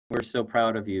We're so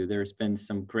proud of you. There's been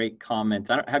some great comments.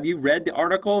 Have you read the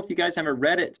article? If you guys haven't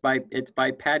read it, it's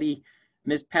by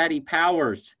Miss Patty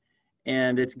Powers,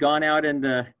 and it's gone out in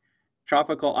the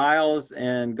tropical isles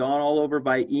and gone all over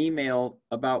by email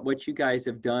about what you guys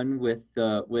have done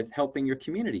with helping your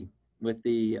community, with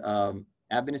the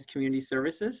Adventist Community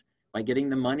Services, by getting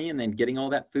the money and then getting all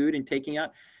that food and taking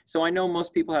out. So I know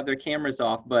most people have their cameras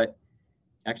off, but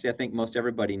actually I think most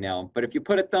everybody now. But if you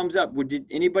put a thumbs up, did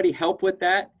anybody help with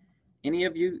that? Any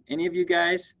of you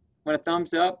guys want a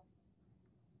thumbs up?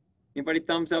 Anybody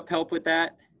thumbs up help with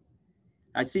that?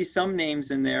 I see some names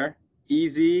in there.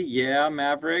 Easy, yeah,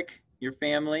 Maverick, your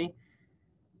family.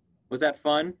 Was that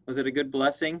fun? Was it a good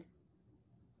blessing?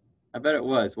 I bet it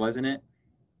was, wasn't it?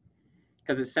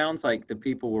 Because it sounds like the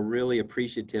people were really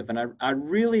appreciative. And I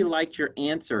really liked your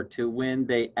answer to when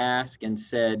they asked and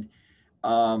said,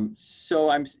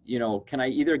 so can I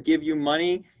either give you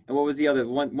money? And what was the other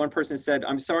one person said,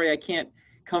 I'm sorry, I can't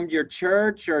come to your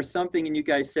church or something. And you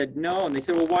guys said no. And they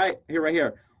said, well, why? Right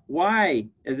here. Why?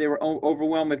 As they were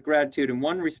overwhelmed with gratitude. And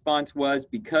one response was,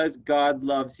 because God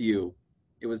loves you.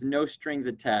 It was no strings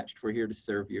attached. We're here to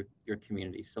serve your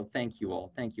community. So thank you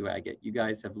all. Thank you, Agat. You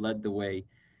guys have led the way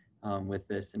with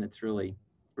this, and it's really,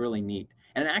 really neat.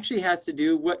 And it actually has to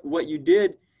do, what you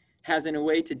did has in a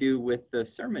way to do with the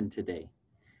sermon today,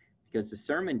 because the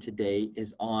sermon today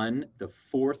is on the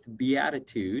fourth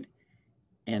beatitude,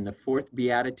 and the fourth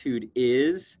beatitude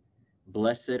is,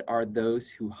 blessed are those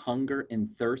who hunger and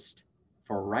thirst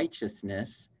for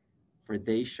righteousness, for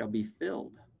they shall be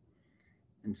filled.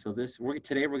 And so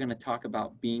today we're going to talk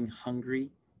about being hungry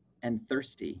and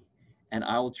thirsty, and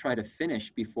I will try to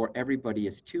finish before everybody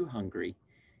is too hungry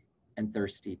and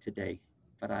thirsty today.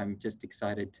 But I'm just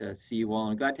excited to see you all.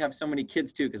 I'm glad to have so many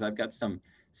kids too, because I've got some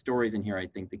stories in here I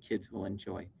think the kids will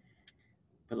enjoy.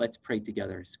 But let's pray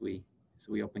together as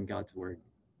we open God's word.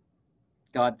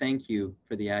 God, thank you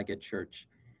for the Agat Church.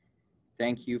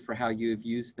 Thank you for how you have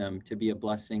used them to be a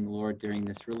blessing, Lord, during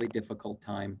this really difficult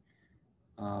time.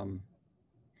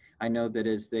 I know that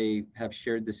as they have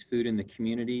shared this food in the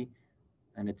community,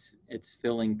 and it's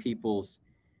filling people's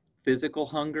physical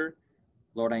hunger,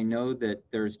 Lord, I know that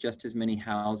there's just as many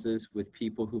houses with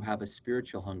people who have a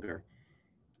spiritual hunger.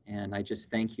 And I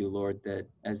just thank you, Lord, that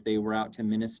as they were out to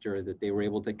minister, that they were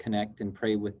able to connect and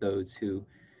pray with those who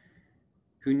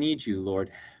need you, Lord.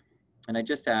 And I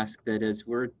just ask that as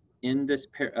we're in this,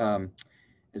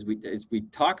 as we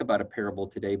talk about a parable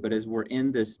today, but as we're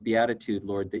in this beatitude,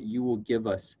 Lord, that you will give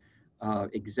us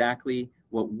exactly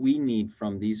what we need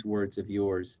from these words of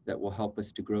yours that will help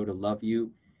us to grow to love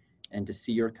you and to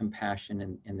see your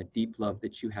compassion and the deep love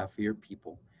that you have for your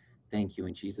people. Thank you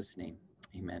in Jesus' name.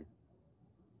 Amen.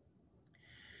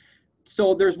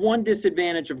 So there's one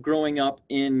disadvantage of growing up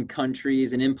in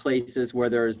countries and in places where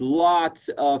there's lots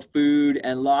of food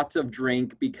and lots of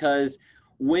drink, because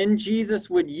when Jesus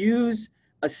would use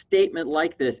a statement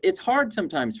like this, it's hard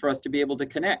sometimes for us to be able to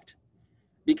connect.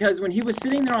 Because when he was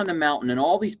sitting there on the mountain and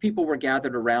all these people were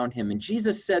gathered around him, and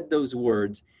Jesus said those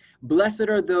words, blessed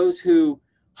are those who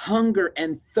hunger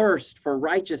and thirst for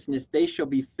righteousness, they shall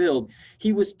be filled.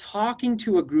 He was talking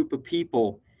to a group of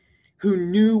people who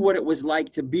knew what it was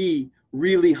like to be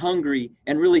really hungry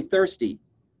and really thirsty.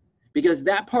 Because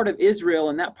that part of Israel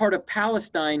and that part of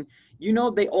Palestine, you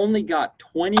know, they only got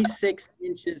 26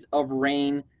 inches of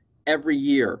rain every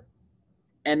year.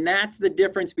 And that's the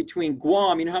difference between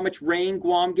Guam. You know how much rain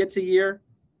Guam gets a year?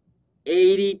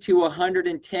 80 to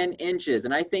 110 inches.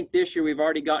 And I think this year we've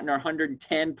already gotten our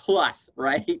 110 plus,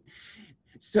 right?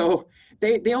 So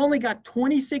they only got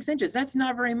 26 inches. That's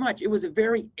not very much. It was a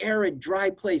very arid, dry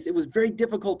place. It was very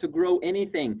difficult to grow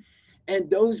anything. And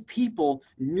those people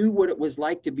knew what it was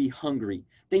like to be hungry.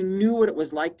 They knew what it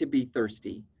was like to be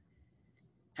thirsty.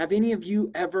 Have any of you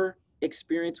ever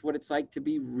experienced what it's like to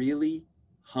be really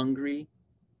hungry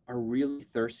or really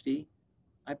thirsty?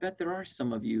 I bet there are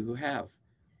some of you who have.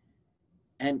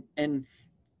 And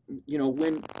you know,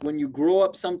 when you grow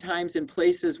up sometimes in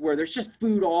places where there's just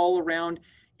food all around,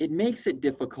 it makes it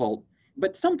difficult.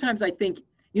 But sometimes I think,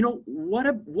 you know,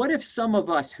 what if some of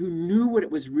us who knew what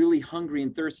it was really hungry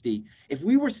and thirsty, if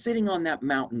we were sitting on that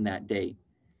mountain that day,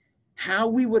 how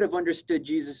we would have understood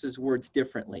Jesus's words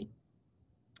differently.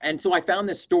 And so I found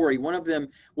this story. One of them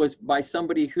was by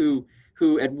somebody who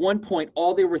at one point,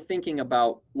 all they were thinking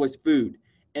about was food.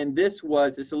 And this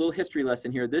is a little history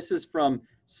lesson here. This is from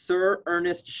Sir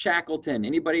Ernest Shackleton.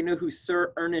 Anybody know who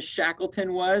Sir Ernest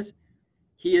Shackleton was?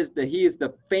 He is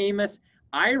the famous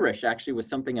Irish, actually was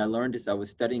something I learned as I was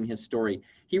studying his story.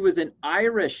 He was an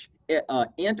Irish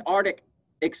Antarctic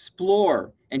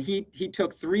explore. And he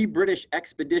took 3 British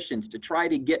expeditions to try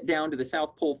to get down to the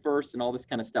South Pole first and all this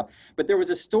kind of stuff. But there was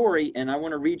a story, and I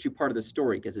want to read you part of the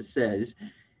story because it says,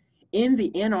 in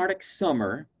the Antarctic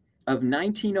summer of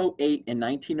 1908 and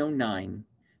 1909,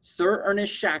 Sir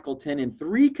Ernest Shackleton and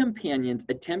 3 companions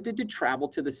attempted to travel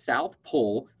to the South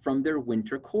Pole from their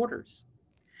winter quarters.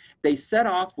 They set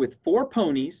off with 4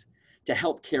 ponies to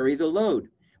help carry the load.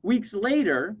 Weeks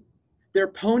later, their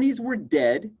ponies were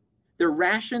dead, their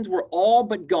rations were all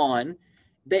but gone,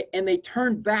 and they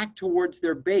turned back towards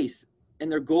their base,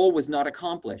 and their goal was not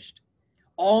accomplished.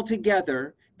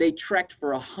 Altogether, they trekked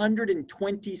for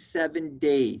 127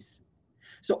 days.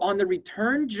 So on the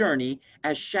return journey,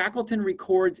 as Shackleton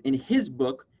records in his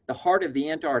book, The Heart of the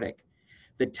Antarctic,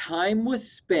 the time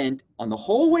was spent, on the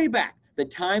whole way back, the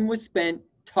time was spent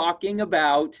talking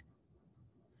about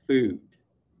food.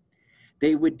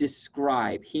 They would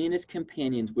describe, he and his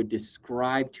companions would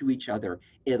describe to each other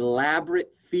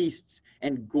elaborate feasts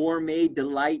and gourmet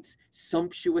delights,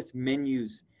 sumptuous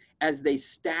menus, as they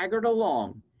staggered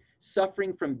along,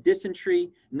 suffering from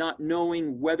dysentery, not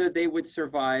knowing whether they would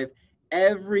survive.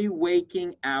 Every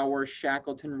waking hour,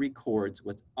 Shackleton records,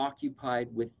 was occupied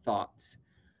with thoughts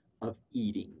of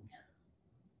eating.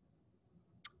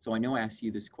 So I know I asked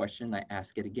you this question, I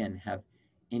ask it again. Have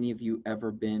any of you ever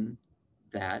been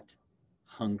that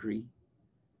hungry?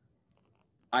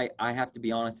 I have to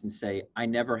be honest and say, I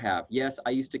never have. Yes, I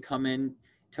used to come in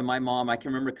to my mom. I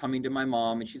can remember coming to my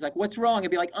mom and she's like, what's wrong?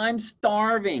 I'd be like, I'm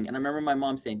starving. And I remember my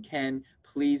mom saying, Ken,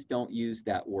 please don't use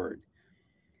that word.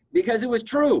 Because it was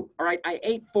true. All right, I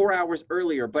ate 4 hours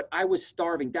earlier, but I was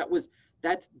starving.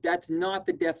 That's not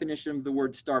the definition of the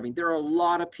word starving. There are a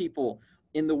lot of people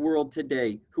in the world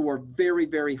today who are very,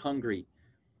 very hungry.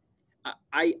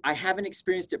 I haven't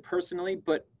experienced it personally,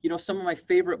 but some of my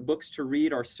favorite books to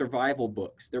read are survival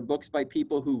books. They're books by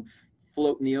people who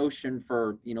float in the ocean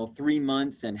for 3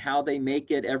 months and how they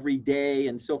make it every day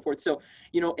and so forth. So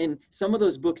in some of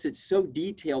those books, it's so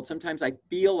detailed. Sometimes I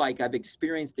feel like I've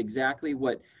experienced exactly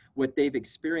what they've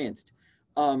experienced.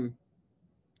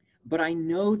 But I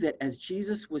know that as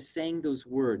Jesus was saying those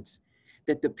words,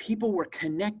 that the people were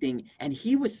connecting, and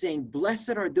he was saying,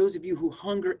 blessed are those of you who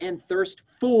hunger and thirst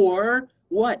for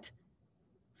what?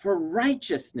 For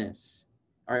righteousness.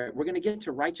 All right, we're going to get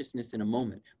to righteousness in a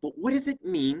moment. But what does it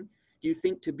mean, do you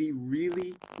think, to be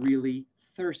really, really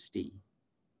thirsty?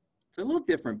 It's a little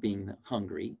different being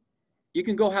hungry. You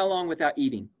can go how long without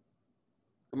eating?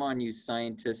 Come on, you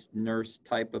scientist, nurse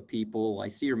type of people. I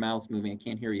see your mouths moving. I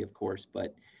can't hear you, of course,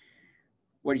 but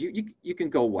what you can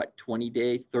go what, 20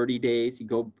 days, 30 days?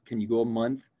 Can you go a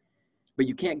month? But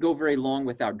you can't go very long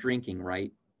without drinking,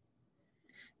 right?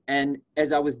 And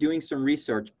as I was doing some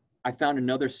research, I found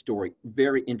another story,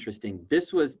 very interesting.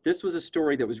 This was a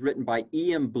story that was written by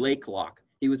E.M. Blakelock.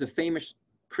 He was a famous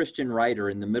Christian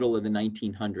writer in the middle of the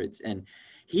 1900s, and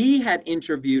he had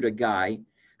interviewed a guy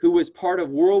who was part of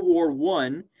World War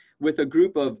I with a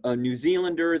group of New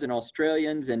Zealanders and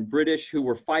Australians and British who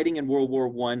were fighting in World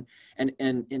War I.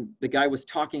 And the guy was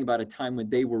talking about a time when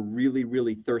they were really,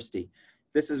 really thirsty.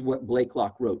 This is what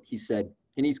Blakelock wrote. He said,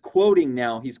 and he's quoting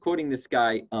this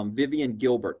guy, Vivian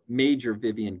Gilbert, Major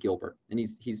Vivian Gilbert. And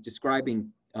he's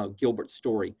describing Gilbert's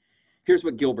story. Here's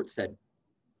what Gilbert said.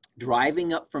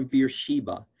 Driving up from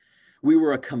Beersheba, we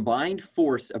were a combined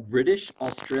force of British,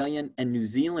 Australian, and New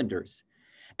Zealanders.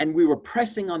 And we were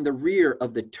pressing on the rear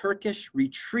of the Turkish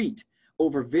retreat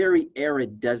over very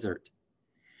arid desert.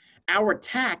 Our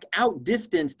attack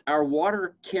outdistanced our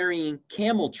water-carrying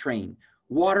camel train.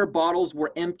 Water bottles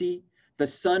were empty. The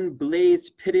sun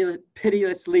blazed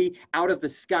pitilessly out of the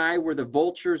sky where the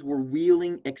vultures were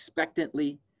wheeling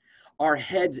expectantly. Our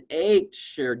heads ached,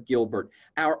 shared Gilbert.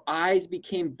 Our eyes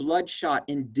became bloodshot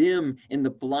and dim in the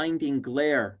blinding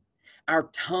glare. Our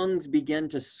tongues began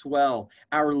to swell.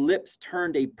 Our lips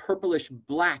turned a purplish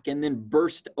black and then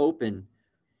burst open.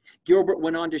 Gilbert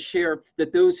went on to share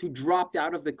that those who dropped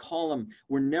out of the column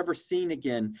were never seen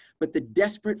again, but the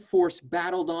desperate force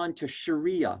battled on to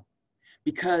Sharia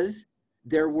because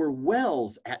there were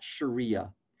wells at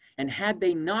Sharia. And had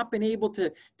they not been able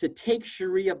to take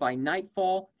Sharia by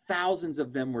nightfall, thousands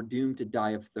of them were doomed to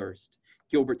die of thirst.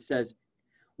 Gilbert says,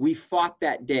 we fought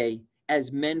that day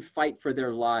as men fight for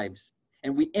their lives.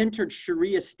 And we entered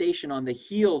Sharia station on the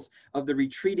heels of the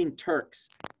retreating Turks.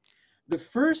 The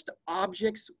first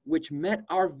objects which met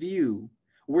our view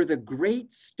were the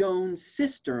great stone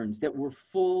cisterns that were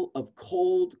full of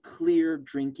cold, clear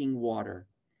drinking water.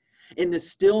 In the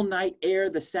still night air,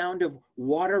 the sound of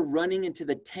water running into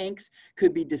the tanks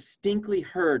could be distinctly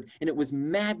heard, and it was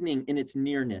maddening in its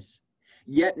nearness.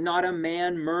 Yet not a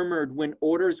man murmured when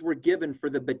orders were given for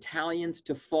the battalions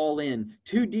to fall in,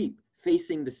 too deep,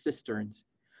 facing the cisterns.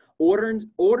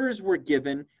 Orders were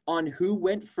given on who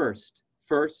went first.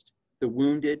 First, the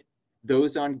wounded,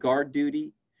 those on guard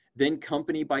duty, then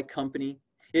company by company.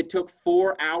 It took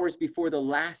 4 hours before the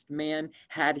last man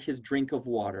had his drink of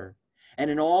water. And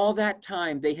in all that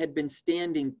time, they had been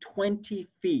standing 20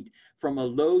 feet from a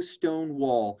low stone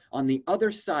wall, on the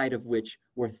other side of which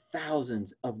were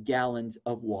thousands of gallons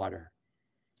of water.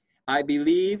 I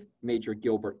believe, Major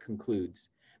Gilbert concludes,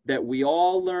 that we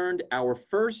all learned our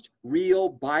first real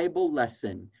Bible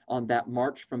lesson on that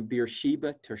march from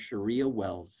Beersheba to Sharia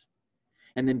Wells.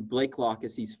 And then Blakelock,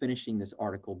 as he's finishing this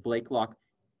article, Blakelock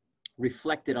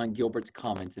reflected on Gilbert's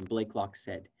comments, and Blakelock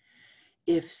said,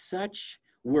 if such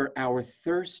were our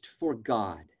thirst for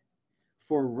God,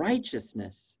 for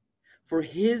righteousness, for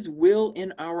his will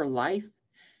in our life,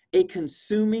 a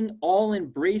consuming,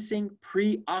 all-embracing,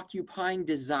 preoccupying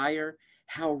desire,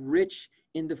 how rich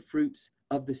in the fruits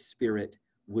of the Spirit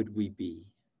would we be?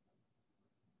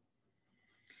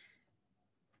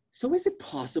 So is it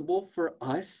possible for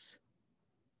us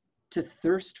to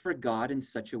thirst for God in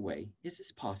such a way? Is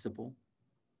this possible?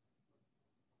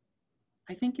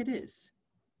 I think it is.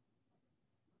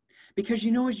 Because,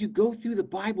 as you go through the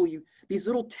Bible, these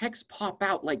little texts pop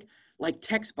out like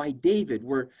texts by David,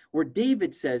 where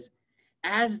David says,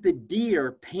 as the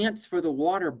deer pants for the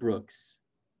water brooks,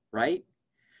 right?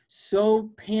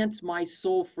 So pants my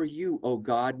soul for you, O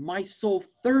God. My soul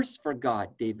thirsts for God,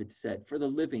 David said, for the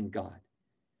living God.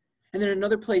 And then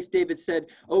another place, David said,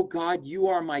 O God, you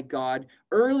are my God.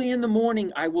 Early in the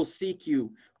morning I will seek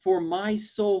you, for my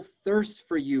soul thirsts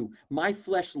for you. My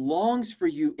flesh longs for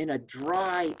you in a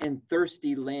dry and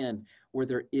thirsty land where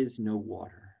there is no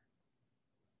water.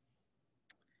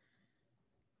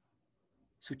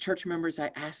 So church members,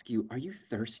 I ask you, are you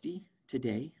thirsty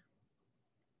today?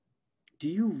 Do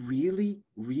you really,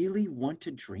 really want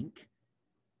to drink?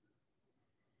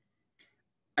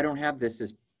 I don't have this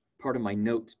as part of my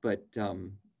notes, but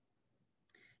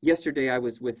yesterday I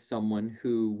was with someone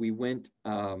who we went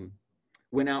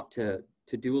out to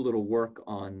do a little work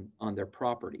on their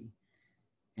property.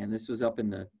 And this was up in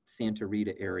the Santa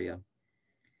Rita area.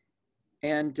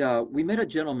 And we met a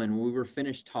gentleman when we were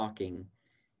finished talking.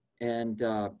 And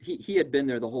he had been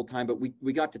there the whole time, but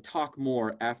we got to talk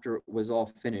more after it was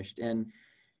all finished. And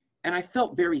I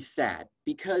felt very sad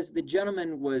because the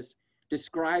gentleman was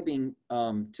describing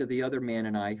to the other man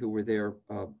and I who were there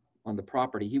on the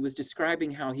property, he was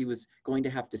describing how he was going to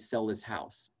have to sell his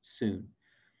house soon.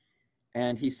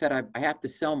 And he said, I have to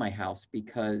sell my house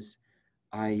because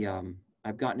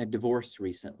I've gotten a divorce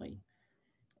recently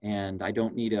and I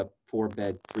don't need a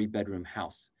 4-bed, 3-bedroom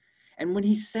house. And when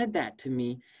he said that to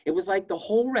me, it was like the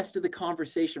whole rest of the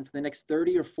conversation for the next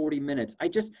 30 or 40 minutes.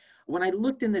 When I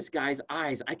looked in this guy's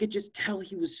eyes, I could just tell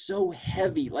he was so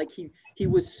heavy, like he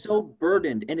was so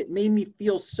burdened, and it made me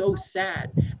feel so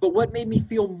sad. But what made me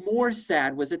feel more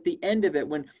sad was at the end of it,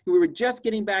 when we were just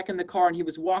getting back in the car and he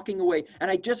was walking away, and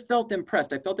I just felt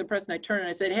impressed. I felt impressed, and I turned and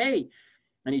I said, hey.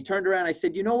 And he turned around and I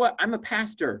said, you know what? I'm a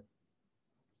pastor.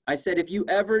 I said, if you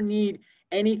ever need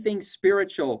anything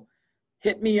spiritual,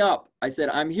 hit me up. I said,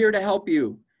 I'm here to help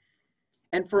you.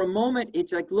 And for a moment,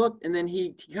 it's like, look, and then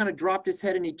he kind of dropped his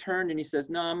head and he turned and he says,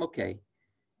 no, I'm okay.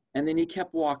 And then he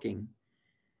kept walking.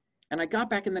 And I got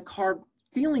back in the car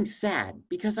feeling sad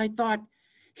because I thought,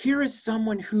 here is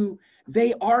someone who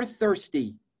they are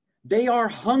thirsty. They are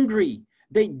hungry.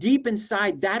 They deep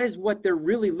inside, that is what they're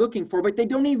really looking for, but they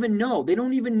don't even know. They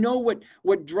don't even know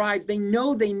what drives. They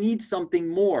know they need something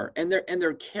more. And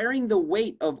they're carrying the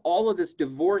weight of all of this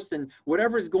divorce and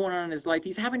whatever is going on in his life.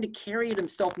 He's having to carry it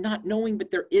himself, not knowing,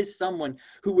 but there is someone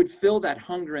who would fill that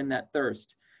hunger and that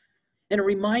thirst. And it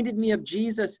reminded me of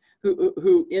Jesus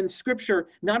who in scripture,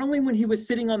 not only when he was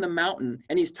sitting on the mountain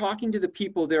and he's talking to the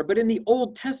people there, but in the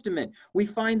Old Testament, we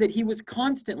find that he was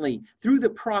constantly, through the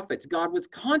prophets, God was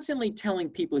constantly telling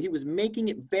people, he was making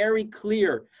it very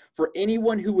clear for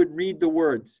anyone who would read the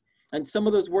words. And some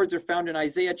of those words are found in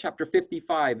Isaiah chapter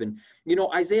 55. And,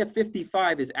 Isaiah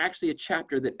 55 is actually a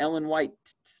chapter that Ellen White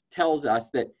tells us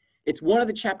that it's one of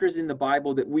the chapters in the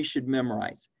Bible that we should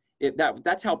memorize.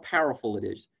 That's how powerful it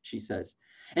is, she says.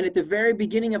 And at the very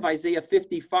beginning of Isaiah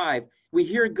 55, we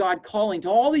hear God calling to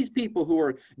all these people who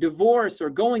are divorced or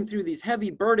going through these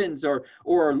heavy burdens or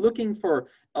are looking for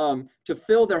to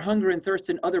fill their hunger and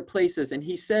thirst in other places. And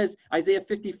he says, Isaiah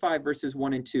 55 verses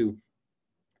 1 and 2,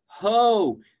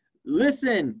 Ho,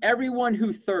 listen, everyone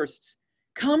who thirsts,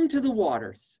 come to the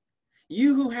waters.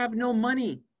 You who have no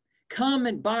money, come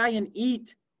and buy and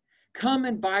eat. Come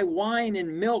and buy wine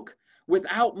and milk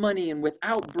without money and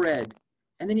without bread.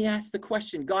 And then he asks the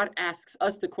question, God asks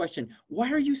us the question,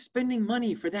 why are you spending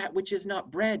money for that which is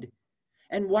not bread?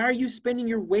 And why are you spending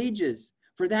your wages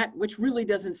for that which really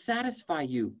doesn't satisfy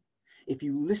you? If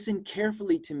you listen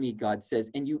carefully to me, God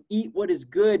says, and you eat what is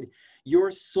good,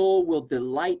 your soul will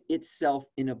delight itself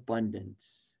in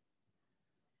abundance.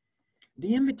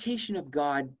 The invitation of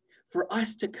God for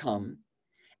us to come,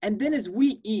 and then as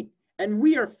we eat and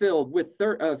we are filled with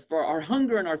for our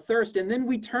hunger and our thirst, and then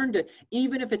we turn to,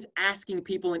 even if it's asking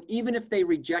people and even if they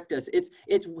reject us, it's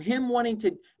him wanting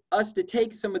us to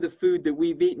take some of the food that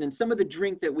we've eaten and some of the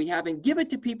drink that we have and give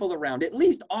it to people around, at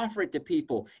least offer it to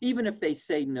people, even if they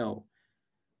say no.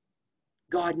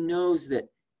 God knows that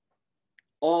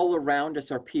all around us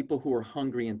are people who are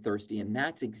hungry and thirsty, and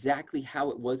that's exactly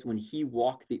how it was when he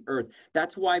walked the earth.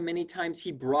 That's why many times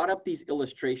he brought up these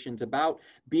illustrations about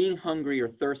being hungry or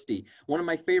thirsty. One of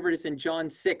my favorites is in John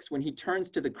 6, when he turns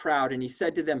to the crowd and he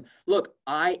said to them, look,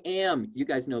 I am, you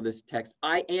guys know this text,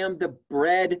 I am the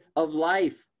bread of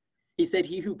life. He said,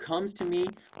 he who comes to me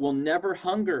will never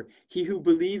hunger. He who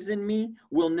believes in me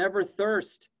will never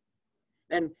thirst.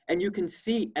 And you can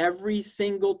see every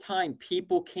single time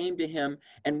people came to him,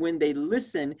 and when they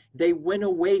listened, they went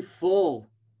away full.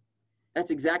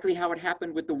 That's exactly how it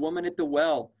happened with the woman at the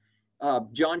well.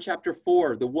 John chapter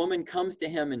 4, the woman comes to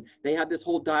him and they have this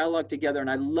whole dialogue together. And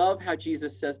I love how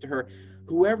Jesus says to her,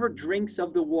 whoever drinks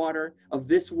of the water, of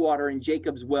this water in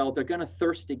Jacob's well, they're going to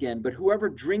thirst again. But whoever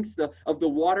drinks of the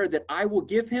water that I will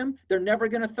give him, they're never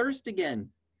going to thirst again.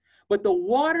 But the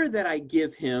water that I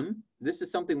give him, this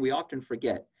is something we often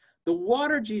forget. The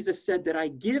water, Jesus said, that I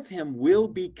give him will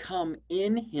become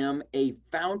in him a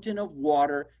fountain of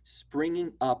water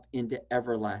springing up into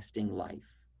everlasting life.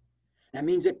 That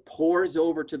means it pours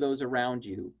over to those around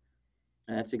you.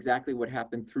 And that's exactly what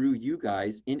happened through you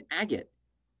guys in Agat.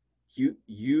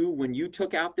 When you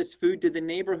took out this food to the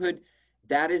neighborhood,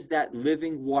 that is that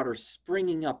living water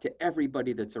springing up to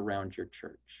everybody that's around your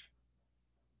church.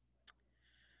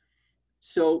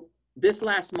 So this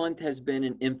last month has been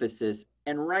an emphasis,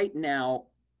 and right now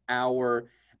our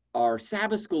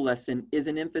Sabbath school lesson is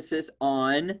an emphasis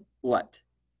on what?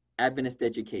 Adventist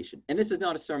education. And this is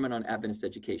not a sermon on Adventist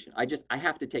education. I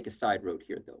have to take a side road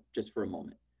here though, just for a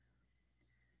moment.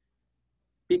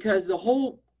 Because the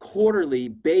whole quarterly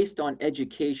based on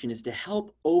education is to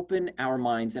help open our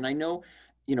minds. And I know,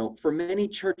 for many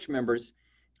church members,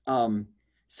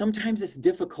 sometimes it's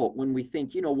difficult when we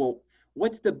think, well,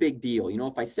 what's the big deal?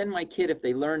 If I send my kid, if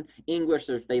they learn English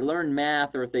or if they learn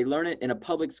math or if they learn it in a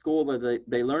public school or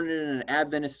they learn it in an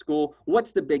Adventist school,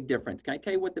 what's the big difference? Can I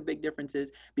tell you what the big difference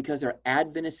is? Because our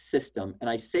Adventist system, and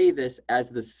I say this as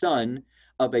the son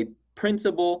of a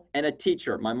principal and a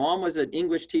teacher. My mom was an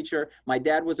English teacher. My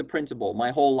dad was a principal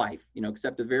my whole life,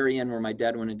 except the very end where my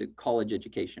dad went into college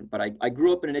education. But I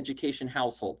grew up in an education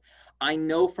household. I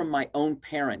know from my own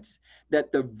parents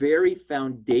that the very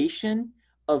foundation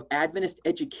of Adventist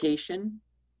education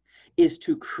is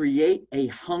to create a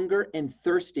hunger and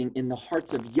thirsting in the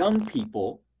hearts of young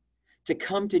people to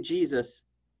come to Jesus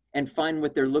and find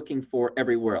what they're looking for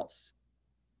everywhere else.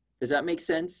 Does that make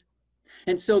sense?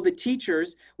 And so the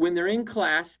teachers, when they're in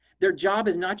class, their job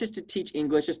is not just to teach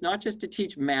English, it's not just to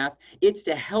teach math, it's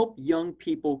to help young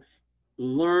people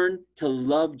learn to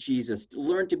love Jesus, to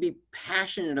learn to be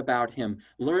passionate about him,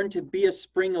 learn to be a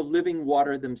spring of living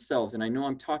water themselves. And I know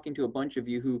I'm talking to a bunch of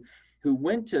you who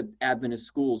went to Adventist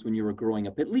schools when you were growing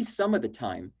up, at least some of the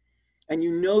time. And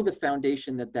you know the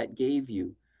foundation that gave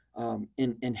you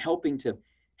in helping to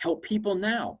help people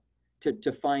now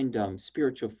to find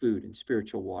spiritual food and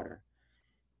spiritual water.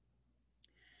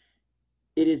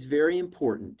 It is very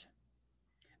important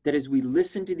that as we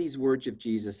listen to these words of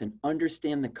Jesus and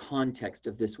understand the context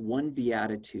of this one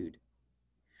beatitude,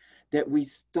 that we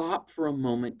stop for a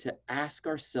moment to ask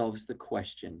ourselves the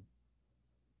question,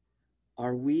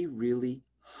 are we really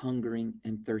hungering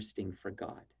and thirsting for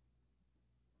God?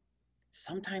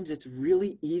 Sometimes it's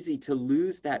really easy to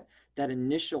lose that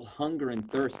initial hunger and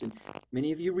thirst. And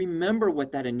many of you remember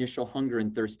what that initial hunger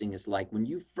and thirsting is like when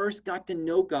you first got to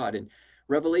know God. And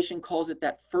Revelation calls it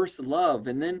that first love.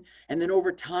 And then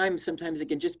over time, sometimes it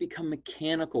can just become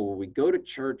mechanical, where we go to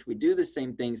church, we do the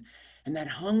same things, and that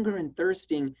hunger and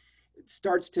thirsting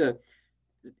starts to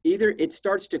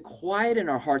quiet in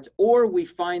our hearts, or we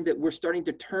find that we're starting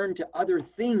to turn to other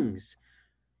things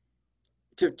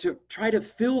to try to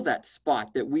fill that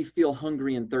spot that we feel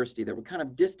hungry and thirsty, that we're kind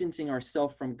of distancing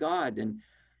ourselves from God. And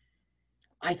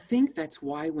I think that's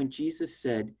why when Jesus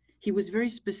said, he was very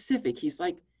specific. He's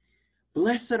like,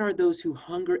 blessed are those who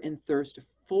hunger and thirst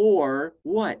for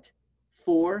what?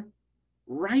 For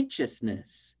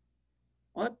righteousness.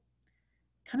 What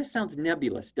kind of sounds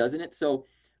nebulous, doesn't it? So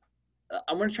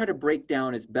I'm going to try to break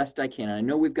down as best I can. And I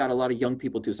know we've got a lot of young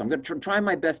people too, so I'm going to try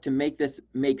my best to make this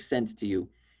make sense to you,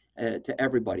 to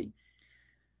everybody.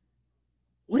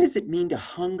 What does it mean to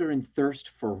hunger and thirst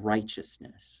for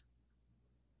righteousness?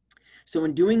 So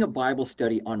in doing a Bible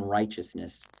study on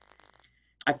righteousness,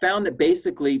 I found that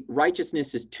basically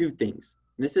righteousness is two things.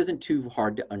 And this isn't too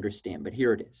hard to understand, but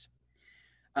here it is.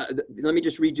 Let me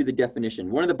just read you the definition.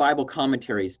 One of the Bible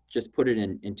commentaries just put it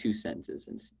in two sentences,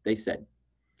 and they said,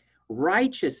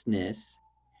 righteousness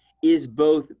is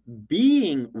both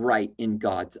being right in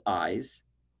God's eyes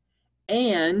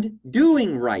and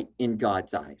doing right in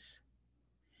God's eyes.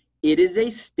 It is a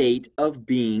state of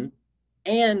being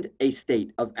and a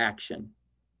state of action.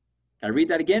 Can I read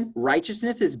that again?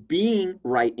 Righteousness is being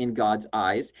right in God's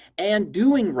eyes and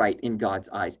doing right in God's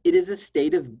eyes. It is a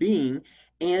state of being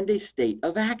and a state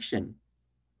of action.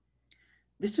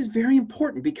 This is very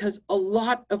important because a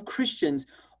lot of Christians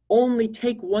only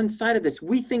take one side of this.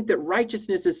 We think that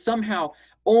righteousness is somehow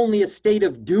only a state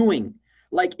of doing.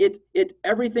 Like it's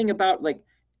everything about, like,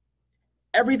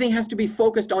 everything has to be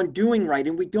focused on doing right,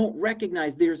 and we don't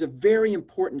recognize there's a very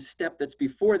important step that's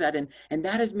before that, and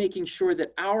that is making sure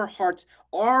that our hearts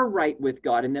are right with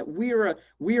God and that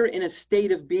we're in a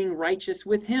state of being righteous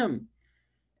with Him.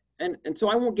 And so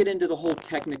I won't get into the whole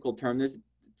technical term. There's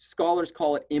scholars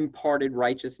call it imparted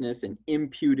righteousness and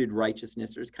imputed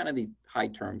righteousness. There's kind of these high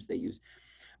terms they use.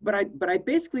 But I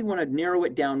basically want to narrow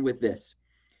it down with this.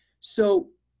 So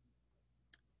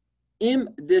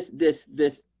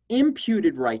this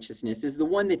imputed righteousness is the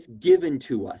one that's given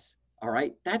to us, all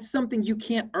right? That's something you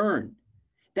can't earn.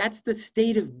 That's the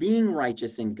state of being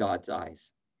righteous in God's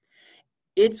eyes.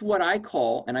 It's what I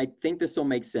call, and I think this will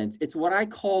make sense, it's what I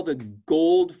call the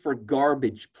gold for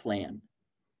garbage plan,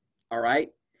 all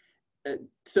right?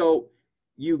 So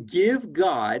you give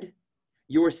God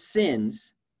your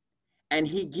sins, and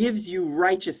He gives you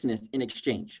righteousness in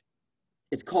exchange.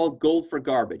 It's called gold for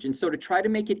garbage. And so to try to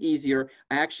make it easier,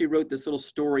 I actually wrote this little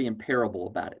story and parable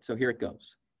about it. So here it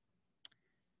goes.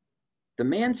 The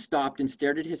man stopped and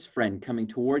stared at his friend coming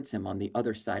towards him on the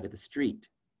other side of the street.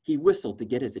 He whistled to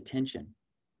get his attention.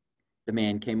 The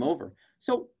man came over.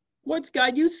 So what's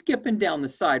got you skipping down the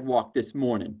sidewalk this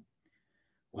morning?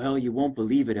 Well, you won't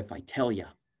believe it if I tell you.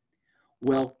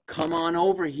 Well, come on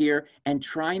over here and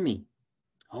try me.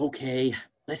 Okay,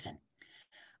 listen.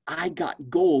 I got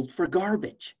gold for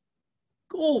garbage.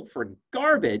 Gold for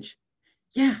garbage?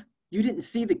 Yeah, you didn't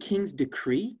see the king's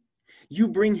decree? You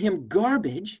bring him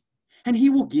garbage, and he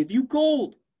will give you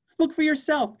gold. Look for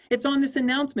yourself. It's on this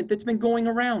announcement that's been going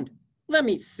around. Let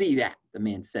me see that, the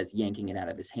man says, yanking it out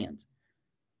of his hands.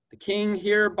 The king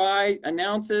hereby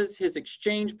announces his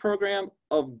exchange program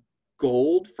of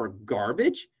gold for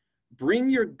garbage. Bring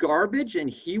your garbage, and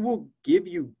he will give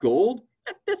you gold?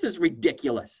 This is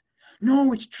ridiculous.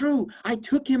 No, it's true. I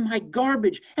took him my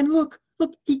garbage, and look,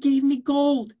 he gave me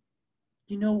gold.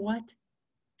 You know what?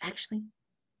 Actually,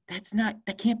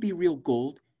 that can't be real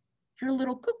gold. You're a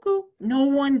little cuckoo. No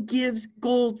one gives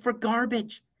gold for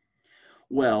garbage.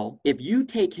 Well, if you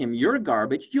take him your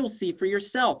garbage, you'll see for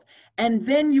yourself, and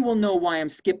then you will know why I'm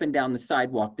skipping down the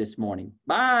sidewalk this morning.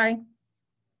 Bye.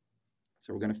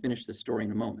 So we're going to finish the story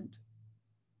in a moment.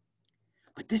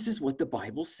 But this is what the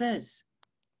Bible says.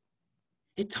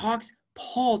 The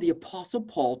Apostle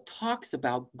Paul talks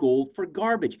about gold for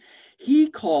garbage. He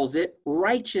calls it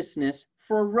righteousness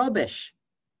for rubbish.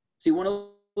 So you want to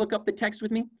look up the text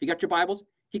with me? If you got your Bibles?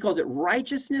 He calls it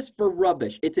righteousness for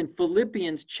rubbish. It's in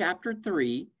Philippians chapter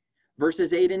 3,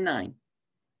 verses 8 and 9.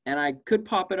 And I could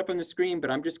pop it up on the screen, but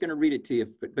I'm just going to read it to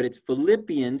you. But it's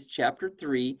Philippians chapter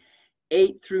 3,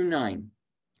 8 through 9.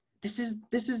 This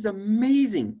is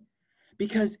amazing,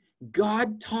 because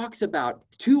God talks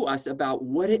to us about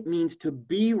what it means to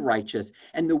be righteous.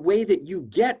 And the way that you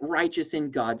get righteous in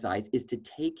God's eyes is to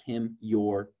take him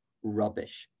your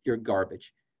rubbish, your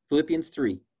garbage. Philippians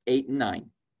 3, 8 and 9.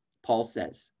 Paul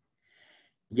says,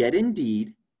 "Yet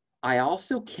indeed, I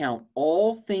also count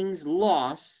all things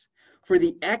loss for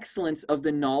the excellence of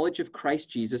the knowledge of Christ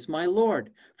Jesus my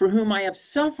Lord, for whom I have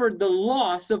suffered the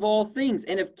loss of all things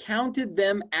and have counted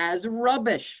them as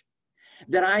rubbish,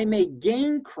 that I may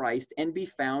gain Christ and be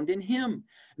found in him,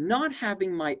 not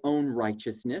having my own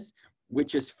righteousness,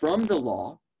 which is from the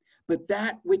law, but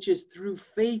that which is through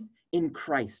faith in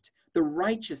Christ, the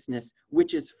righteousness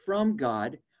which is from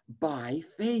God by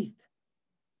faith."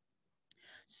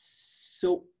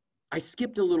 So I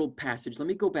skipped a little passage. Let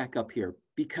me go back up here,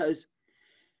 because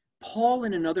Paul,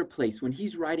 in another place, when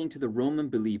he's writing to the Roman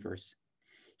believers,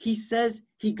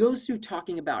 he goes through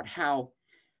talking about how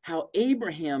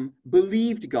Abraham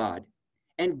believed God,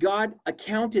 And God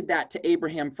accounted that to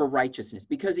Abraham for righteousness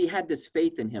because he had this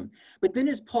faith in him. But then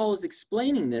as Paul is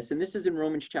explaining this, and this is in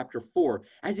Romans chapter 4,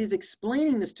 as he's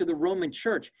explaining this to the Roman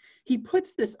church, he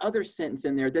puts this other sentence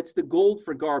in there that's the gold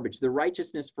for garbage, the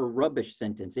righteousness for rubbish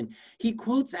sentence. And he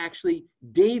quotes actually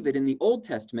David in the Old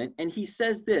Testament, and he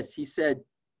says this. He said,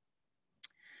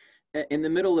 in the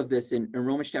middle of this, in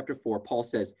Romans chapter 4, Paul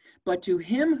says, "But to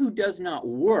him who does not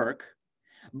work,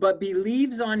 but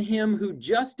believes on him who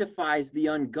justifies the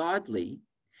ungodly,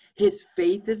 his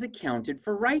faith is accounted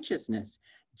for righteousness,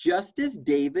 just as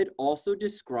David also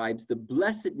describes the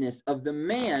blessedness of the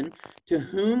man to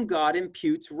whom God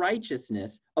imputes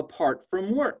righteousness apart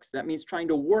from works." That means trying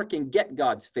to work and get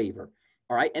God's favor.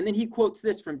 All right. And then he quotes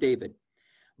this from David: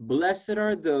 "Blessed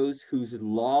are those whose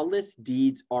lawless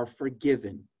deeds are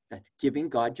forgiven." That's giving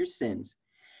God your sins.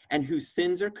 "And whose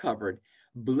sins are covered.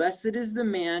 Blessed is the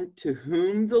man to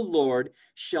whom the Lord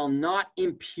shall not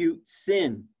impute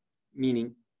sin,"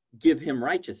 meaning give him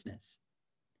righteousness.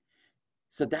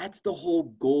 So that's the whole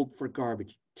gold for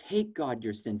garbage. Take God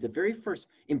your sins. The very first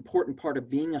important part of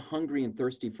being hungry and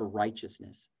thirsty for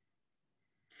righteousness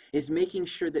is making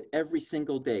sure that every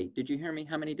single day, did you hear me?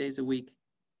 How many days a week?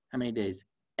 How many days?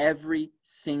 Every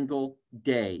single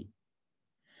day,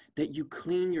 that you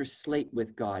clean your slate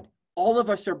with God. All of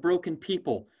us are broken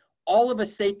people. All of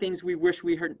us say things we wish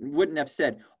we wouldn't have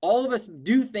said. All of us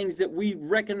do things that we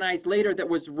recognize later that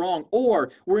was wrong,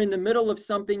 or we're in the middle of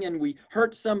something and we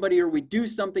hurt somebody, or we do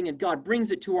something and God brings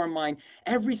it to our mind.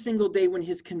 Every single day when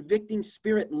his convicting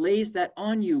spirit lays that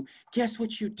on you, guess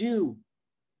what you do?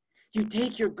 You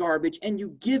take your garbage and you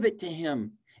give it to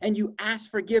him and you ask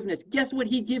forgiveness. Guess what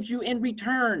he gives you in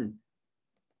return?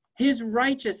 His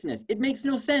righteousness. It makes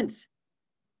no sense,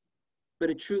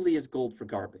 but it truly is gold for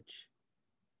garbage.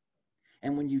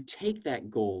 And when you take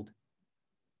that gold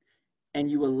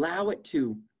and you allow it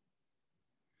to,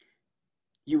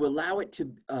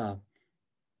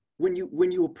 when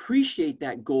you appreciate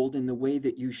that gold in the way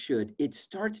that you should, it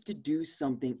starts to do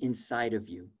something inside of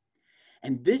you.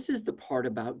 And this is the part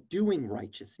about doing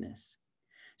righteousness.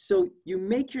 So you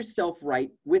make yourself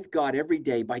right with God every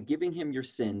day by giving him your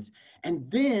sins. And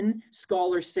then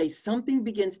scholars say something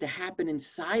begins to happen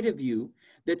inside of you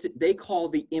that they call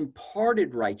the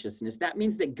imparted righteousness. That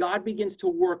means that God begins to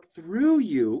work through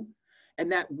you,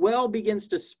 and that well begins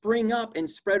to spring up and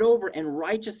spread over, and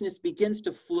righteousness begins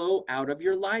to flow out of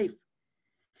your life.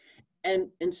 And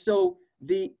so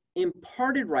the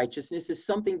imparted righteousness is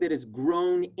something that is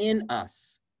grown in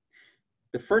us.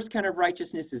 The first kind of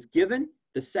righteousness is given.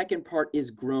 The second part is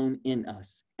grown in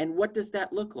us. And what does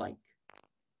that look like?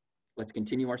 Let's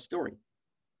continue our story.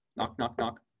 Knock, knock,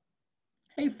 knock.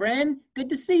 "Hey, friend, good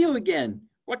to see you again.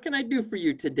 What can I do for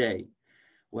you today?"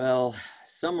 "Well,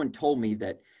 someone told me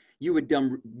that you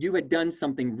had done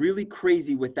something really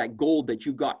crazy with that gold that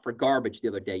you got for garbage the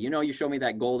other day. You know, you showed me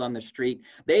that gold on the street.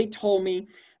 They told me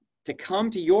to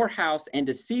come to your house and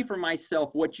to see for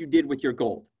myself what you did with your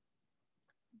gold."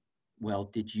 "Well,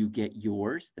 did you get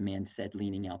yours?" the man said,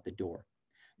 leaning out the door.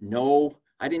 "No,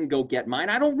 I didn't go get mine.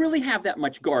 I don't really have that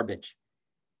much garbage."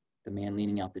 The man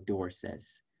leaning out the door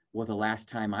says, "Well, the last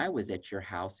time I was at your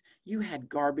house, you had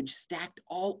garbage stacked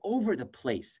all over the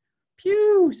place.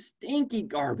 Phew, stinky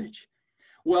garbage."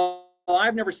 "Well,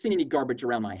 I've never seen any garbage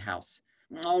around my house."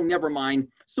 "Oh, never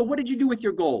mind. So what did you do with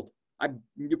your gold?"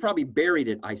 You probably buried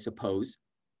it, I suppose."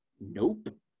 "Nope,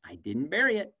 I didn't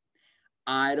bury it.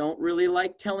 I don't really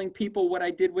like telling people what I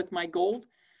did with my gold,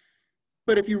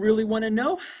 but if you really want to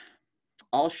know,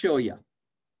 I'll show you.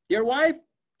 Dear wife,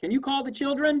 can you call the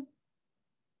children?"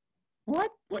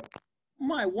 What?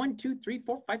 My 1, 2, 3,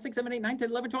 4, 5, 6, 7, 8, 9, 10,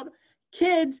 11, 12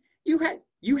 kids? You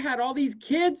had all these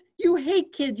kids? You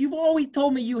hate kids. You've always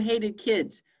told me you hated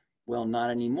kids." "Well,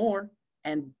 not anymore.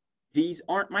 And these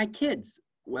aren't my kids."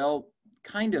 "Well,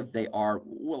 kind of they are."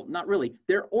 "Well, not really.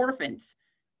 They're orphans."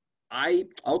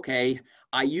 Okay,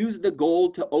 I used the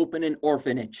gold to open an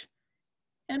orphanage."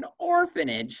 "An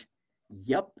orphanage?"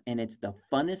 "Yep, and it's the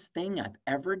funnest thing I've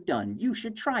ever done. You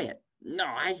should try it." "No,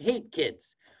 I hate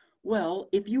kids." "Well,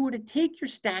 if you were to take your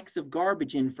stacks of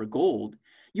garbage in for gold,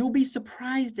 you'll be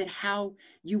surprised at how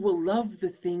you will love the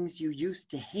things you used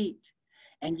to hate,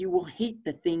 and you will hate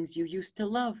the things you used to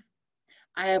love.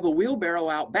 I have a wheelbarrow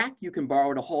out back you can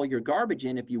borrow to haul your garbage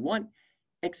in if you want,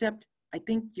 except I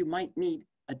think you might need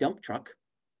a dump truck."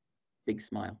 Big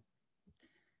smile.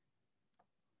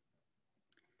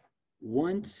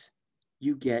 Once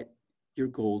you get your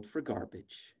gold for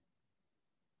garbage,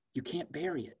 you can't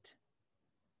bury it.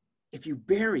 If you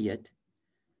bury it,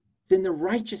 then the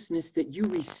righteousness that you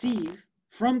receive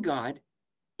from God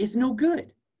is no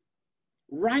good.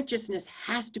 Righteousness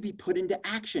has to be put into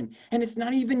action. And it's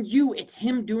not even you, it's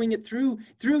him doing it through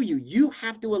you. You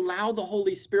have to allow the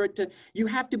Holy Spirit to, you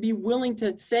have to be willing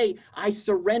to say, I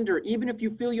surrender, even if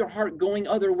you feel your heart going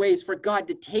other ways, for God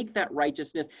to take that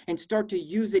righteousness and start to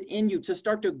use it in you, to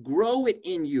start to grow it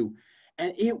in you.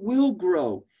 And it will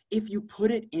grow if you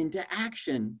put it into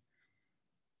action.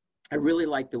 I really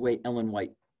like the way Ellen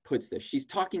White puts this. She's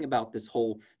talking about this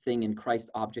whole thing in Christ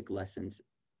Object Lessons.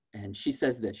 And she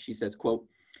says this, she says, quote,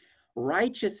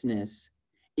 righteousness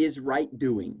is right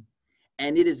doing,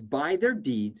 and it is by their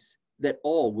deeds that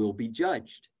all will be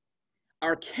judged.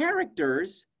 Our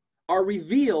characters are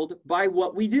revealed by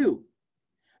what we do.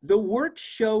 The works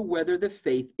show whether the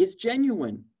faith is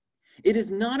genuine. It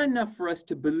is not enough for us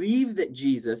to believe that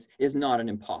Jesus is not an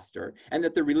impostor and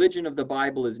that the religion of the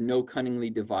Bible is no cunningly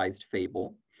devised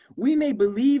fable. We may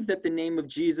believe that the name of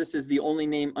Jesus is the only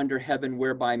name under heaven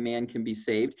whereby man can be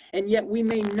saved, and yet we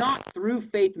may not through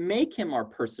faith make him our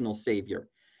personal savior.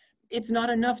 It's not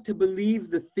enough to believe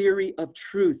the theory of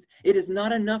truth. It is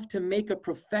not enough to make a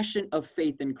profession of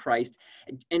faith in Christ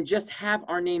and just have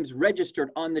our names registered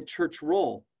on the church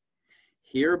roll.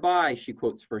 Hereby, she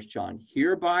quotes 1 John,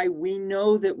 hereby we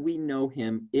know that we know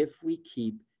him if we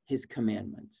keep his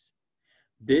commandments.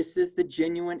 This is the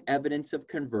genuine evidence of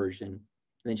conversion.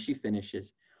 Then she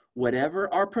finishes,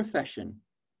 whatever our profession,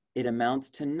 it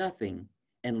amounts to nothing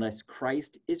unless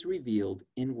Christ is revealed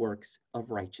in works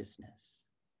of righteousness.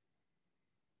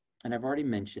 And I've already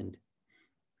mentioned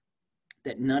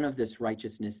that none of this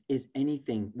righteousness is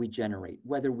anything we generate,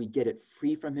 whether we get it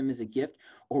free from him as a gift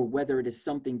or whether it is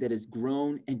something that is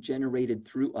grown and generated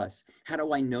through us. How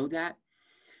do I know that?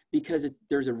 Because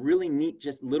there's a really neat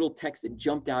just little text that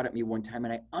jumped out at me one time,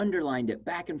 and I underlined it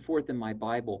back and forth in my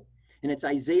Bible. And it's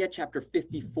Isaiah chapter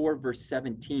 54, verse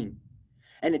 17.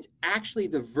 And it's actually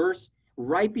the verse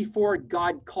right before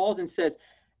God calls and says,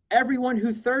 everyone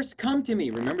who thirsts, come to me.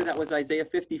 Remember that was Isaiah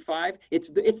 55? It's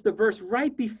the verse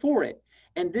right before it.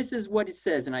 And this is what it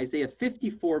says in Isaiah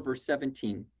 54, verse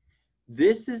 17.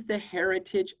 This is the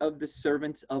heritage of the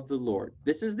servants of the Lord.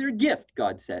 This is their gift,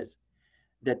 God says,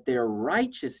 that their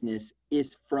righteousness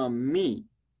is from me,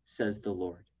 says the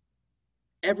Lord.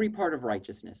 Every part of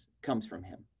righteousness comes from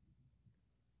him.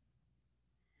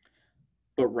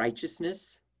 But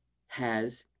righteousness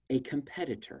has a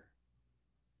competitor.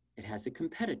 It has a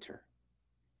competitor.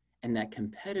 And that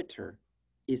competitor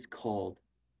is called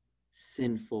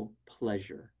sinful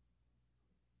pleasure.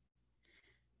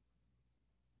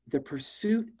 The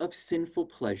pursuit of sinful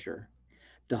pleasure,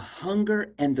 the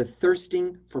hunger and the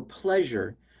thirsting for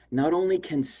pleasure, not only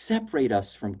can separate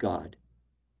us from God,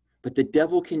 but the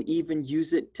devil can even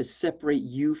use it to separate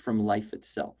you from life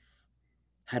itself.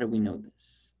 How do we know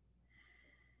this?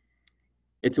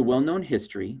 It's a well-known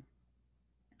history,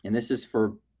 and this is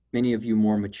for many of you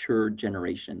more mature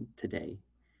generation today.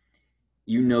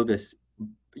 You know this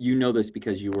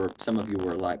because some of you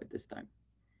were alive at this time.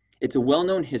 It's a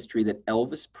well-known history that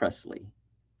Elvis Presley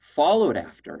followed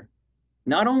after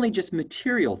not only just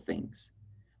material things,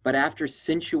 but after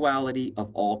sensuality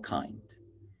of all kind.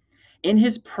 In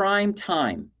his prime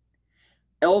time,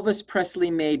 Elvis Presley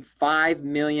made $5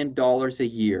 million a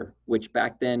year, which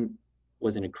back then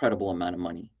was an incredible amount of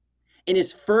money. In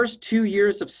his first 2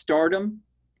 years of stardom,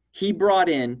 he brought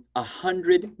in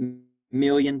 $100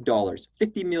 million,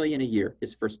 $50 million a year,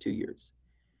 his first 2 years.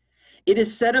 It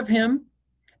is said of him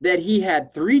that he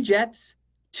had 3 jets,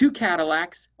 2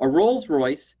 Cadillacs, a Rolls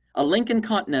Royce, a Lincoln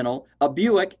Continental, a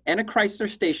Buick, and a Chrysler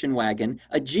station wagon,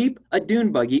 a Jeep, a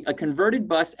dune buggy, a converted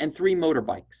bus, and 3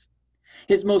 motorbikes.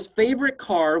 His most favorite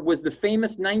car was the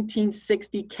famous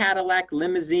 1960 Cadillac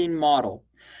limousine model.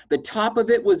 The top of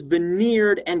it was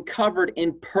veneered and covered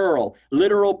in pearl,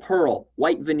 literal pearl,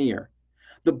 white veneer.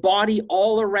 The body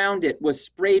all around it was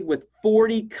sprayed with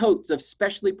 40 coats of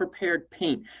specially prepared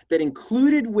paint that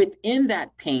included within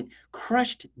that paint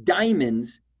crushed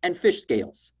diamonds and fish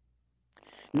scales.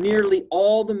 Nearly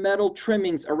all the metal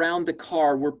trimmings around the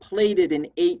car were plated in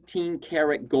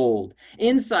 18-karat gold.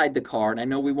 Inside the car, and I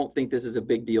know we won't think this is a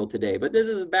big deal today, but this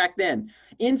is back then.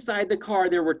 Inside the car,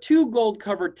 there were 2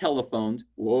 gold-covered telephones.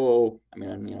 Whoa, I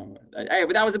mean, hey,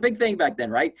 but that was a big thing back then,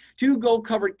 right? 2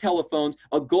 gold-covered telephones,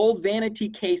 a gold vanity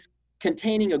case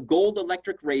containing a gold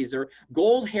electric razor,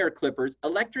 gold hair clippers,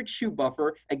 electric shoe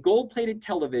buffer, a gold-plated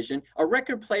television, a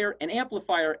record player, an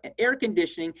amplifier, an air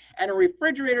conditioning, and a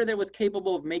refrigerator that was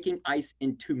capable of making ice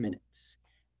in 2 minutes.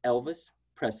 Elvis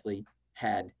Presley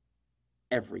had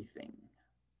everything.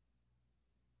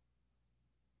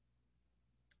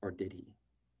 Or did he?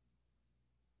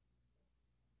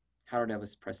 How did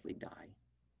Elvis Presley die?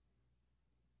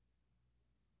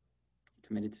 He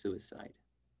committed suicide.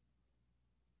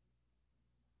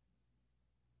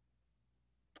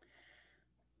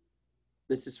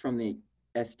 This is from the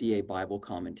SDA Bible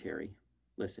commentary.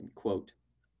 Listen, quote,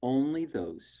 "Only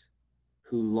those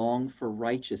who long for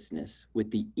righteousness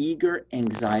with the eager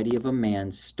anxiety of a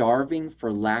man starving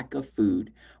for lack of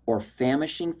food or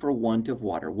famishing for want of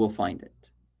water will find it.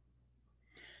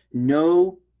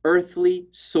 No earthly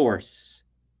source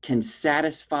can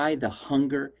satisfy the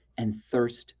hunger and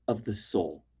thirst of the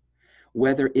soul,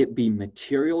 whether it be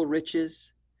material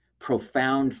riches,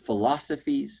 profound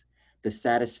philosophies, the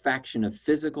satisfaction of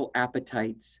physical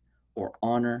appetites, or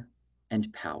honor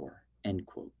and power," end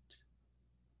quote.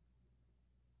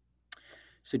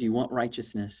 So do you want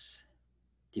righteousness?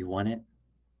 Do you want it?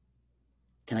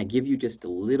 Can I give you just a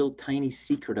little tiny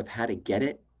secret of how to get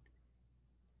it?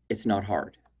 It's not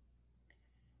hard.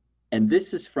 And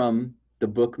this is from the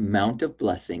book Mount of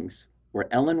Blessings,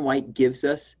 where Ellen White gives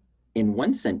us, in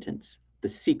one sentence, the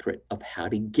secret of how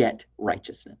to get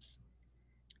righteousness.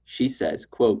 She says,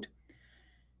 quote,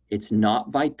 "It's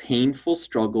not by painful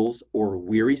struggles or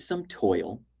wearisome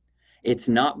toil. It's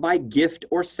not by gift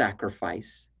or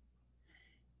sacrifice.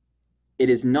 It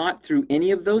is not through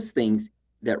any of those things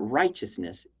that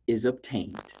righteousness is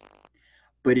obtained,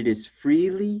 but it is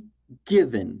freely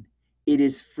given. It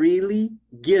is freely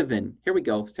given." Here we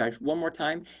go. Sorry, one more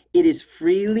time. "It is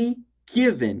freely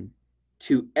given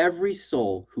to every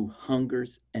soul who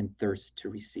hungers and thirsts to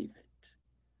receive it."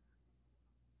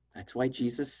 That's why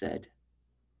Jesus said,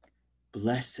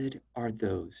 "Blessed are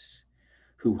those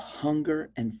who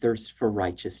hunger and thirst for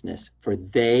righteousness, for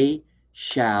they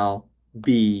shall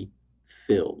be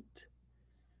filled."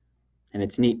 And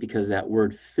it's neat because that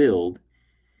word filled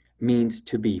means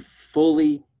to be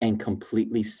fully and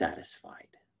completely satisfied.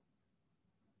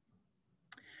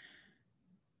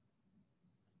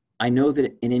 I know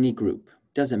that in any group,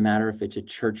 doesn't matter if it's a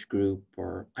church group,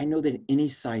 or I know that in any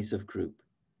size of group,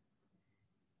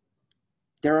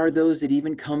 there are those that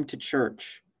even come to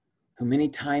church who many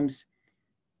times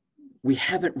we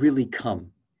haven't really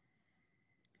come.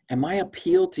 And my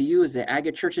appeal to you as the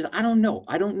Agat Church is, I don't know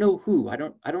who. I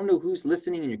don't know who's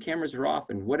listening and your cameras are off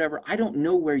and whatever. I don't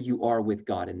know where you are with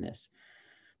God in this.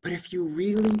 But if you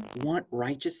really want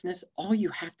righteousness, all you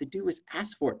have to do is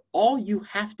ask for it. All you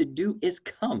have to do is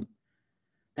come.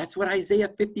 That's what Isaiah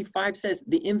 55 says.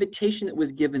 The invitation that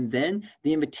was given then,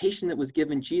 the invitation that was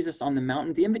given Jesus on the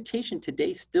mountain, the invitation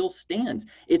today still stands.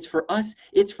 It's for us.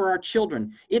 It's for our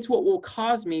children. It's what will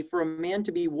cause me for a man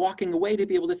to be walking away to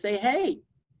be able to say, hey,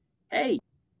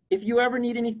 if you ever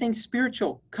need anything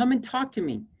spiritual, come and talk to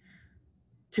me.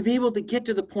 To be able to get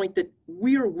to the point that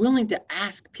we are willing to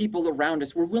ask people around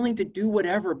us. We're willing to do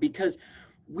whatever because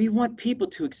we want people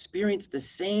to experience the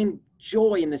same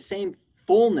joy and the same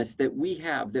fullness that we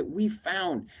have, that we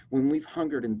found when we've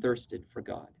hungered and thirsted for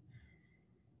God.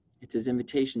 It's his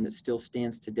invitation that still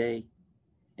stands today.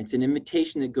 It's an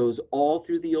invitation that goes all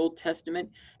through the Old Testament,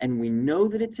 and we know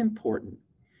that it's important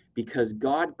because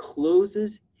God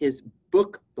closes his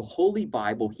book, the Holy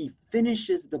Bible. He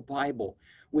finishes the Bible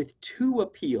with two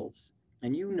appeals.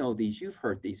 And you know these, you've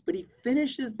heard these, but he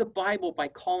finishes the Bible by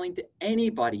calling to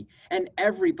anybody and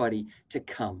everybody to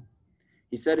come.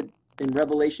 He said it in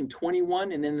Revelation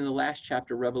 21, and then in the last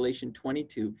chapter, Revelation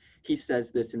 22, he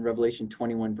says this in Revelation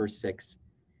 21, verse 6.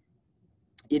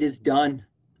 "It is done.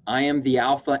 I am the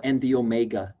Alpha and the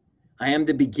Omega. I am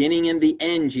the beginning and the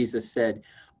end," Jesus said.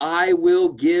 "I will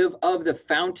give of the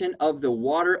fountain of the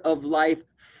water of life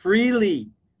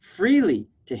freely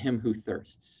to him who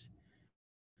thirsts."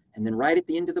 And then right at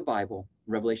the end of the Bible,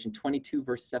 Revelation 22,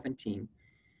 verse 17,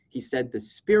 he said, "The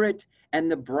Spirit and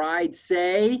the bride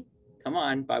say," come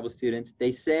on, Bible students,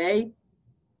 they say,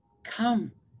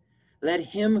 "Come." Let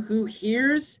him who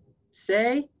hears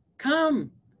say,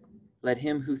 "Come." Let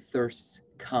him who thirsts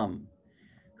come.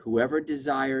 Whoever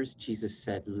desires, Jesus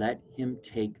said, let him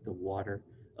take the water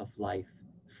of life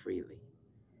freely.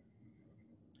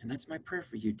 And that's my prayer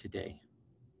for you today.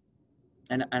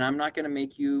 And I'm not going to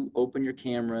make you open your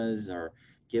cameras or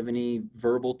give any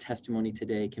verbal testimony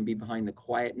today. It can be behind the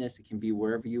quietness. It can be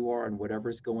wherever you are and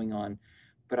whatever's going on.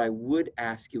 But I would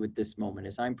ask you at this moment,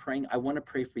 as I'm praying, I want to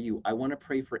pray for you. I want to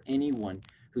pray for anyone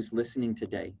who's listening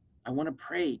today. I want to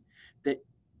pray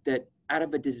that out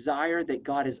of a desire that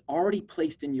God has already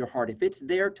placed in your heart, if it's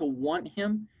there to want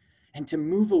him and to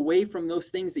move away from those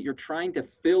things that you're trying to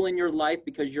fill in your life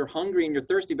because you're hungry and you're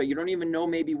thirsty, but you don't even know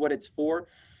maybe what it's for,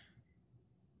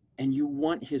 and you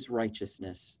want his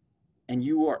righteousness, and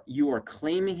you are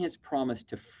claiming his promise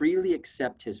to freely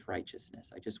accept his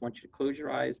righteousness, I just want you to close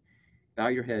your eyes, bow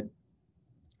your head.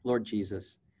 Lord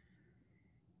Jesus,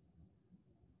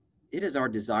 it is our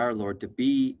desire, Lord, to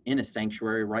be in a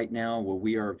sanctuary right now where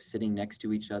we are sitting next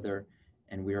to each other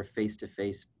and we are face to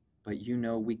face. but you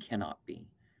know we cannot be.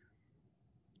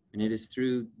 And it is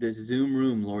through this Zoom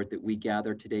room, Lord, that we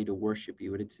gather today to worship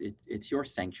you. It's your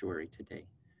sanctuary today.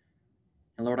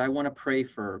 And Lord, I want to pray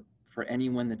for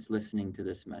anyone that's listening to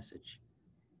this message.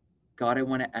 God, I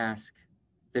want to ask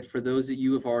that for those that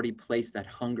you have already placed that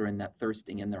hunger and that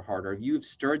thirsting in their heart, or you have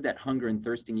stirred that hunger and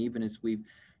thirsting even as we've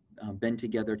been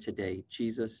together today,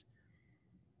 Jesus,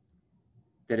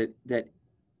 that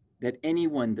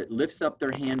anyone that lifts up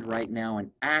their hand right now and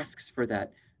asks for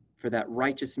that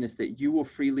righteousness that you will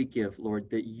freely give, Lord,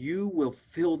 that you will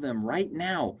fill them right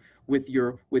now with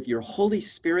your Holy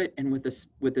Spirit and with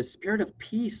the spirit of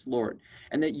peace, Lord,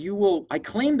 and that you will, I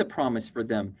claim the promise for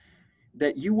them,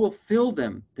 that you will fill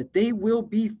them, that they will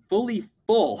be fully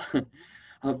full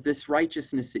of this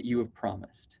righteousness that you have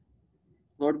promised.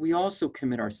 Lord, we also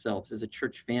commit ourselves as a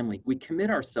church family. We commit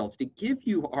ourselves to give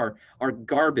you our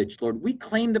garbage, Lord. We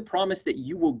claim the promise that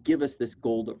you will give us this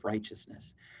gold of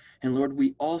righteousness. And Lord,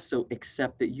 we also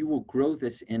accept that you will grow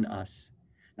this in us.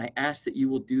 And I ask that you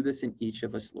will do this in each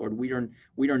of us, Lord. We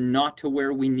are not to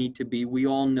where we need to be. We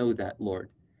all know that, Lord.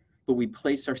 But we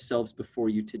place ourselves before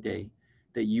you today,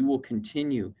 that you will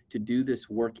continue to do this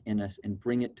work in us and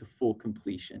bring it to full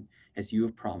completion, as you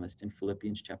have promised in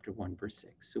Philippians chapter 1, verse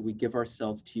 6. So we give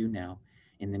ourselves to you now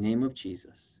in the name of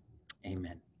Jesus.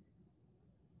 Amen.